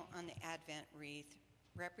candle on the Advent wreath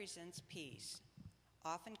represents peace,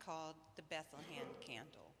 often called the Bethlehem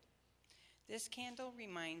candle. This candle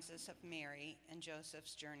reminds us of Mary and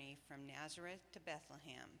Joseph's journey from Nazareth to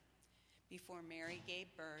Bethlehem before Mary gave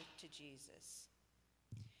birth to Jesus.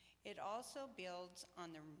 It also builds on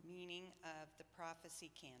the meaning of the prophecy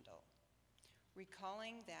candle,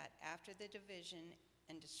 recalling that after the division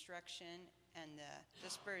and destruction and the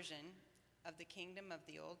dispersion of the kingdom of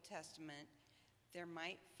the Old Testament, there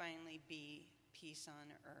might finally be peace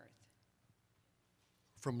on earth.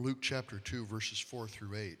 From Luke chapter 2, verses 4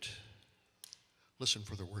 through 8. Listen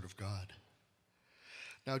for the word of God.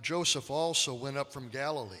 Now Joseph also went up from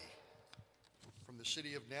Galilee, from the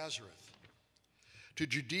city of Nazareth, to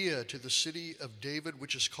Judea, to the city of David,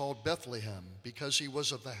 which is called Bethlehem, because he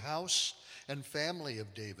was of the house and family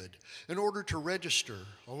of David, in order to register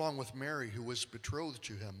along with Mary, who was betrothed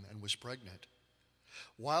to him and was pregnant.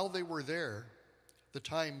 While they were there, the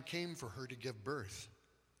time came for her to give birth.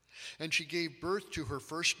 And she gave birth to her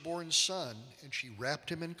firstborn son, and she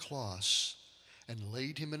wrapped him in cloths and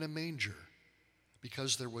laid him in a manger,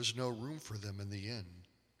 because there was no room for them in the inn.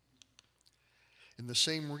 In the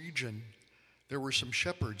same region, there were some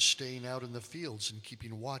shepherds staying out in the fields and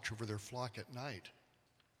keeping watch over their flock at night.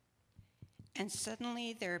 And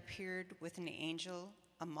suddenly there appeared with an angel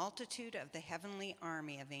a multitude of the heavenly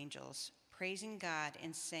army of angels, praising God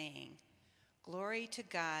and saying, "Glory to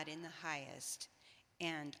God in the highest,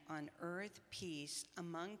 and on earth peace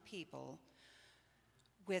among people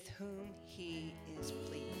with whom he is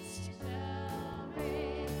pleased."